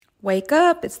Wake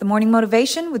up. It's the morning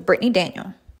motivation with Brittany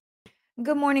Daniel.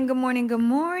 Good morning, good morning, good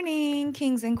morning,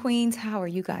 kings and queens. How are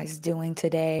you guys doing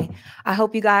today? I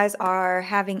hope you guys are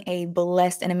having a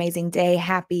blessed and amazing day.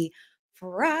 Happy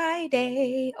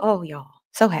Friday. Oh, y'all.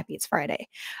 So happy it's Friday.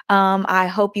 I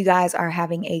hope you guys are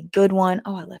having a good one.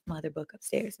 Oh, I left my other book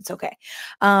upstairs. It's okay.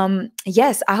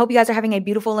 Yes, I hope you guys are having a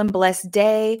beautiful and blessed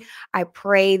day. I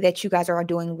pray that you guys are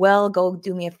doing well. Go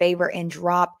do me a favor and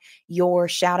drop your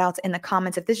shout outs in the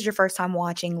comments. If this is your first time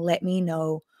watching, let me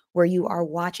know where you are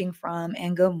watching from,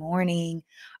 and good morning.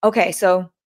 Okay, so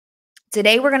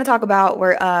today we're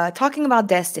talking about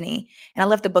Destiny, and I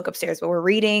left the book upstairs, but we're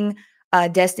reading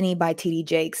Destiny by T.D.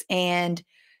 Jakes, and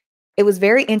it was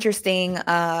very interesting.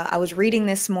 I was reading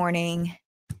this morning,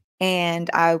 and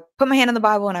I put my hand on the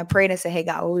Bible and I prayed and said, "Hey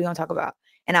God, what are we gonna talk about?"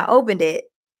 And I opened it,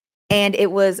 and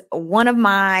it was one of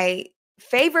my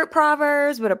favorite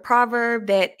proverbs, but a proverb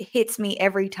that hits me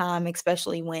every time,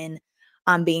 especially when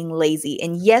I'm being lazy.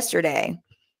 And yesterday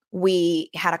we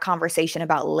had a conversation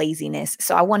about laziness.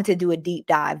 So I wanted to do a deep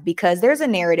dive because there's a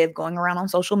narrative going around on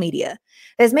social media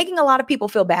that's making a lot of people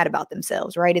feel bad about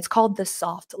themselves, right? It's called the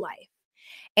soft life.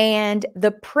 And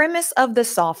the premise of the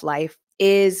soft life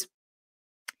is,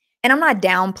 and I'm not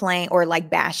downplaying or like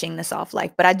bashing the soft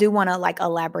life, but I do want to like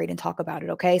elaborate and talk about it.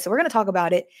 Okay. So we're going to talk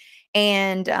about it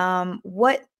and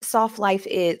what soft life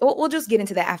is. We'll just get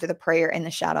into that after the prayer and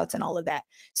the shout outs and all of that.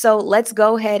 So let's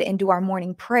go ahead and do our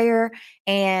morning prayer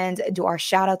and do our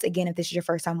shout outs. Again, if this is your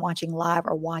first time watching live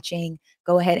or watching,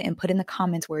 go ahead and put in the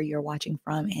comments where you're watching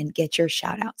from and get your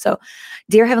shout out. So,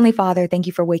 dear Heavenly Father, thank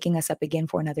you for waking us up again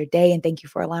for another day. And thank you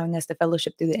for allowing us to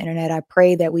fellowship through the internet. I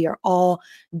pray that we are all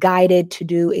guided to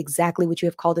do exactly what you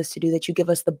have called us to do, that you give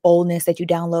us the boldness, that you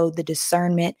download the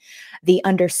discernment, the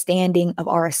understanding of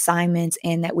our assignments,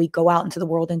 and that we go out into the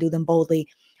world and do them boldly.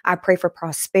 I pray for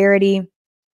prosperity.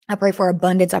 I pray for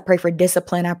abundance. I pray for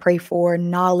discipline. I pray for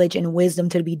knowledge and wisdom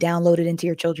to be downloaded into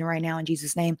your children right now in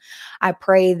Jesus' name. I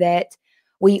pray that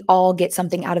we all get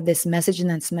something out of this message, and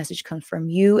this message comes from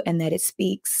you, and that it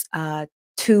speaks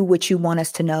to what you want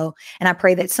us to know. And I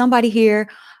pray that somebody here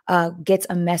gets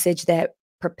a message that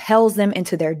propels them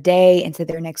into their day, into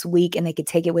their next week, and they could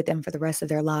take it with them for the rest of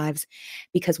their lives,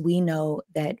 because we know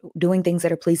that doing things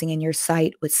that are pleasing in your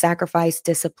sight with sacrifice,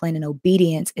 discipline, and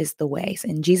obedience is the way. So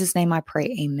in Jesus' name I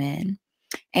pray, amen.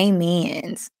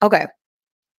 Amen. Okay.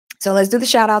 So let's do the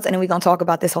shout outs, and then we're going to talk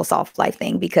about this whole soft life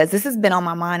thing, because this has been on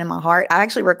my mind and my heart. I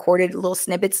actually recorded little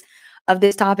snippets of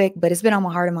this topic, but it's been on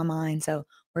my heart and my mind. So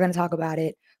we're going to talk about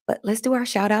it. But let's do our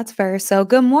shout outs first. So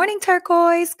good morning,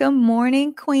 Turquoise. Good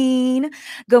morning, Queen.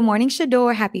 Good morning,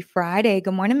 Shador. Happy Friday.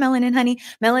 Good morning, Melanin Honey.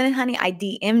 Melanin Honey, I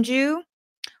DM'd you.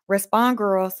 Respond,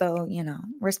 girl. So,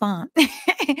 respond.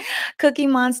 Cookie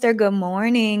Monster, good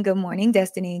morning. Good morning,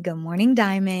 Destiny. Good morning,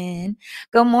 Diamond.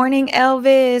 Good morning,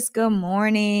 Elvis. Good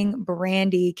morning,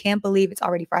 Brandy. Can't believe it's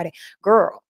already Friday.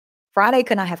 Girl, Friday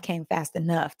could not have came fast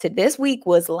enough. This week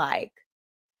was like,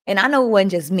 and I know it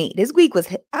wasn't just me. This week was,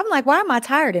 I'm like, why am I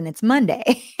tired? And it's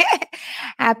Monday.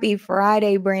 Happy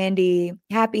Friday, Brandy.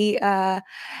 Happy,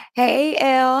 hey,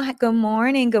 Elle. Good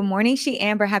morning. Good morning, She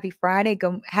Amber. Happy Friday.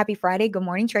 Happy Friday. Good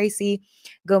morning, Tracy.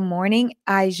 Good morning,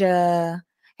 Aja.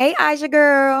 Hey, Aja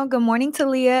girl. Good morning,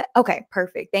 Talia. Okay,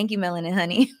 perfect. Thank you, Melanin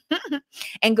Honey.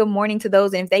 And good morning to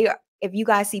those. And if you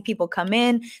guys see people come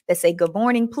in that say good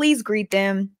morning, please greet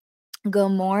them. Good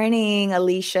morning,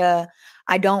 Alicia.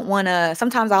 I don't want to,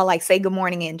 sometimes I'll like say good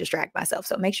morning and distract myself.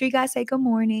 So make sure you guys say good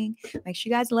morning. Make sure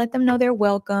you guys let them know they're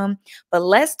welcome. But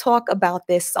let's talk about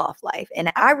this soft life.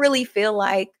 And I really feel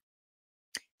like,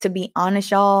 to be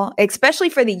honest, y'all, especially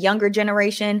for the younger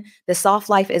generation, the soft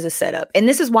life is a setup. And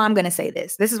this is why I'm going to say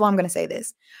this. So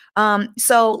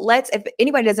if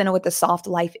anybody doesn't know what the soft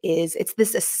life is, it's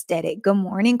this aesthetic. Good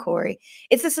morning, Corey.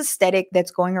 It's this aesthetic that's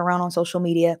going around on social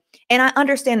media. And I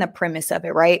understand the premise of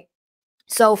it, right?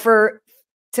 So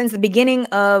since the beginning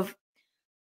of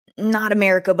not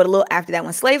America, but a little after that,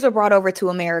 when slaves were brought over to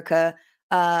America,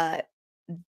 Black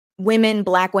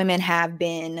women have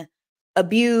been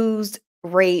abused,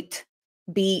 raped,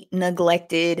 beat,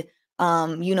 neglected.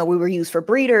 We were used for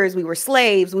breeders, we were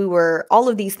slaves, we were all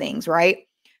of these things, right?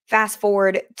 Fast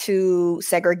forward to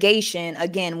segregation.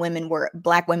 Again,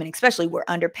 Black women especially, were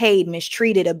underpaid,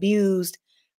 mistreated, abused,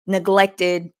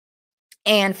 neglected.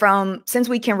 And since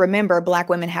we can remember, Black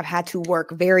women have had to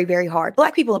work very, very hard.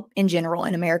 Black people in general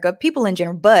in America, people in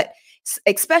general, but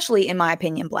especially, in my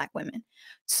opinion, Black women.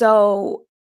 So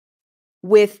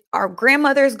with our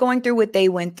grandmothers going through what they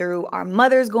went through, our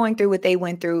mothers going through what they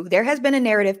went through, there has been a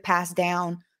narrative passed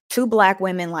down to Black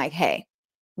women like, hey,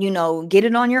 get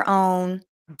it on your own,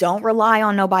 Don't rely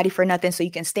on nobody for nothing so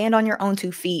you can stand on your own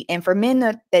 2 feet. And for men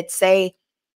that say,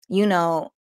 you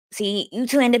know, see, you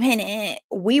too independent.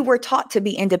 We were taught to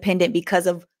be independent because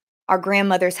of our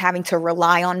grandmothers having to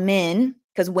rely on men,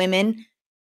 because women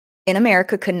in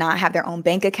America could not have their own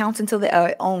bank accounts until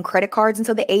the own credit cards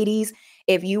until the 80s.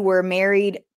 If you were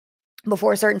married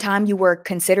before a certain time, you were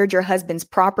considered your husband's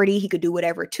property. He could do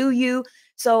whatever to you.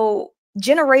 So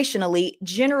generationally,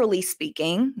 generally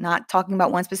speaking, not talking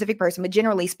about one specific person, but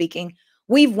generally speaking,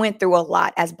 we've went through a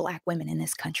lot as Black women in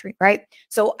this country, right?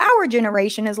 So our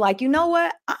generation is like, you know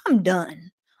what? I'm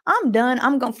done. I'm done.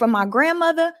 I'm going, from my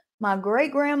grandmother, my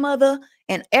great grandmother,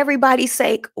 and everybody's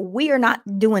sake, we are not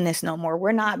doing this no more.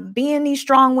 We're not being these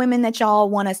strong women that y'all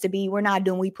want us to be. We're not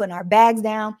doing, we putting our bags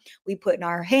down, we putting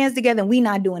our hands together, and we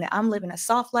not doing it. I'm living a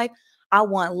soft life. I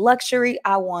want luxury.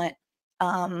 I want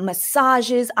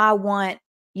massages. I want,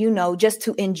 just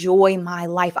to enjoy my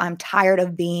life. I'm tired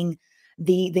of being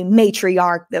the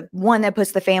matriarch, the one that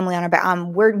puts the family on our back.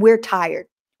 We're tired.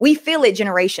 We feel it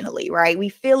generationally, right? We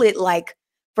feel it like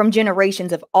from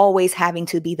generations of always having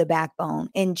to be the backbone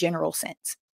in general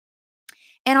sense.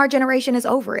 And our generation is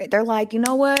over it. They're like, you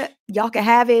know what? Y'all can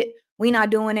have it. We not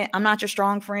doing it. I'm not your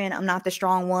strong friend. I'm not the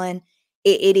strong one.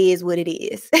 It is what it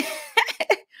is.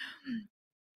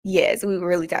 Yes, we were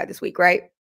really tired this week, right?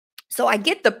 So I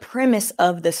get the premise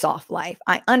of the soft life.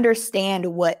 I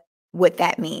understand what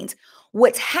that means.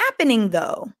 What's happening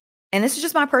though, and this is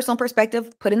just my personal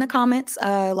perspective, put in the comments,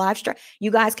 live stream.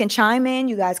 You guys can chime in.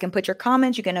 You guys can put your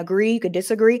comments. You can agree. You can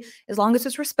disagree. As long as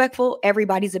it's respectful,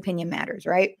 everybody's opinion matters,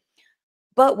 right?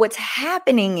 But what's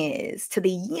happening is, to the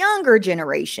younger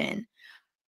generation,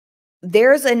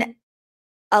 there's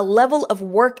a level of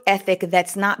work ethic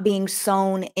that's not being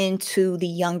sown into the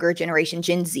younger generation,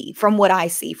 Gen Z, from what I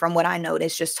see, from what I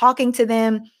notice, just talking to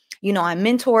them. I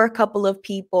mentor a couple of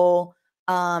people,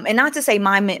 and not to say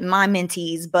my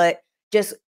mentees, but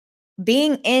just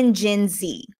being in Gen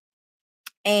Z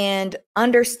and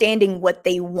understanding what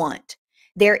they want.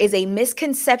 There is a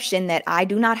misconception that I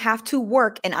do not have to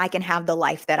work and I can have the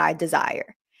life that I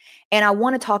desire. And I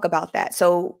want to talk about that.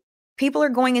 So people are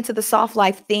going into the soft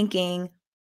life thinking,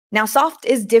 now soft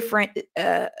is different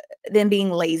than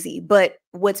being lazy, but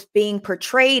what's being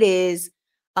portrayed is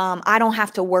I don't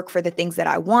have to work for the things that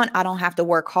I want. I don't have to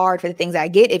work hard for the things I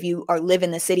get. If you live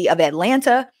in the city of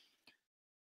Atlanta,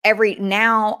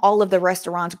 now all of the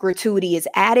restaurants, gratuity is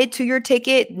added to your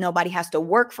ticket. Nobody has to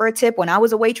work for a tip. When I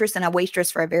was a waitress, and I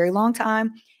waitressed for a very long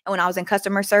time, and when I was in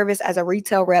customer service as a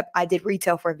retail rep, I did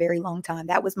retail for a very long time.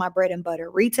 That was my bread and butter,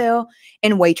 retail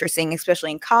and waitressing,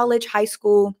 especially in college, high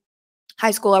school.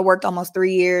 High school, I worked almost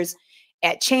 3 years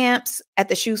at Champs, at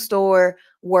the shoe store,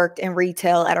 worked in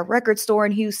retail at a record store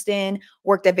in Houston,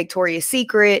 worked at Victoria's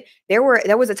Secret. There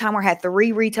was a time where I had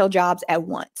 3 retail jobs at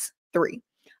once. 3.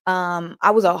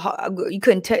 You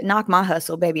couldn't knock my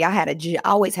hustle, baby. I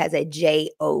always has a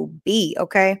job.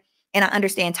 Okay. And I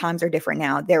understand times are different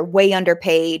now. They're way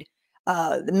underpaid.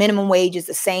 The minimum wage is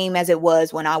the same as it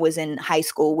was when I was in high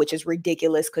school, which is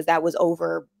ridiculous because that was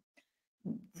over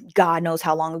God knows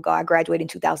how long ago. I graduated in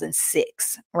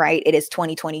 2006, right? It is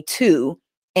 2022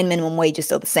 and minimum wage is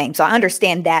still the same. So I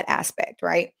understand that aspect,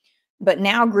 right? But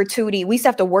now gratuity, we used to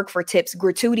have to work for tips.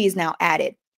 Gratuity is now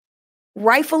added.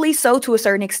 Rightfully so to a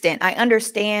certain extent. I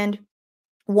understand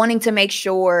wanting to make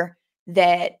sure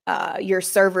that your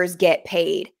servers get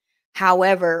paid.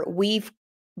 However,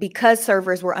 because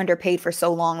servers were underpaid for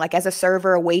so long, like as a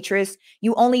server, a waitress,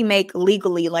 you only make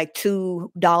legally like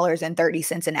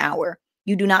 $2.30 an hour.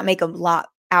 You do not make a lot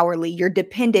hourly. You're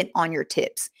dependent on your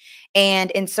tips. And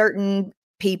in certain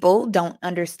people don't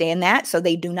understand that. So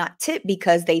they do not tip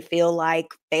because they feel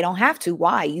like they don't have to.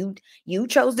 Why? You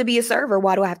chose to be a server.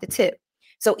 Why do I have to tip?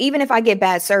 So even if I get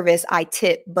bad service, I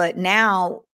tip. But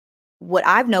now what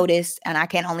I've noticed, and I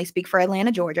can only speak for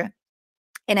Atlanta, Georgia,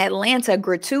 in Atlanta,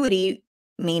 gratuity,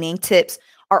 meaning tips,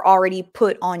 are already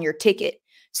put on your ticket.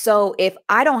 So if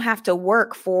I don't have to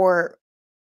work for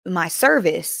my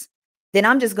service, then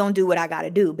I'm just going to do what I got to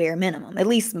do, bare minimum, at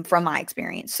least from my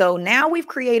experience. So now we've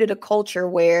created a culture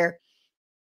where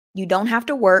you don't have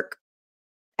to work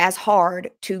as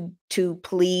hard to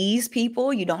please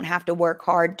people. You don't have to work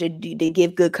hard to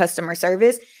give good customer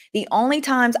service. The only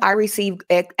times I receive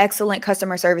excellent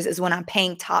customer service is when I'm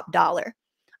paying top dollar.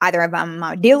 Either if I'm in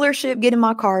my dealership getting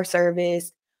my car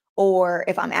serviced, or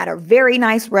if I'm at a very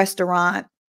nice restaurant.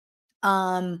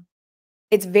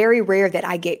 It's very rare that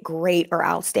I get great or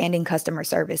outstanding customer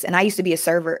service. And I used to be a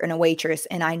server and a waitress,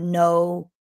 and I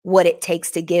know what it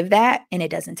takes to give that, and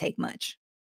it doesn't take much.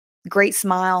 Great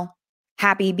smile,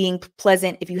 happy, being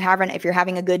pleasant. If you're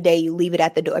having a good day, you leave it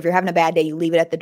at the door. If you're having a bad day, you leave it at the door.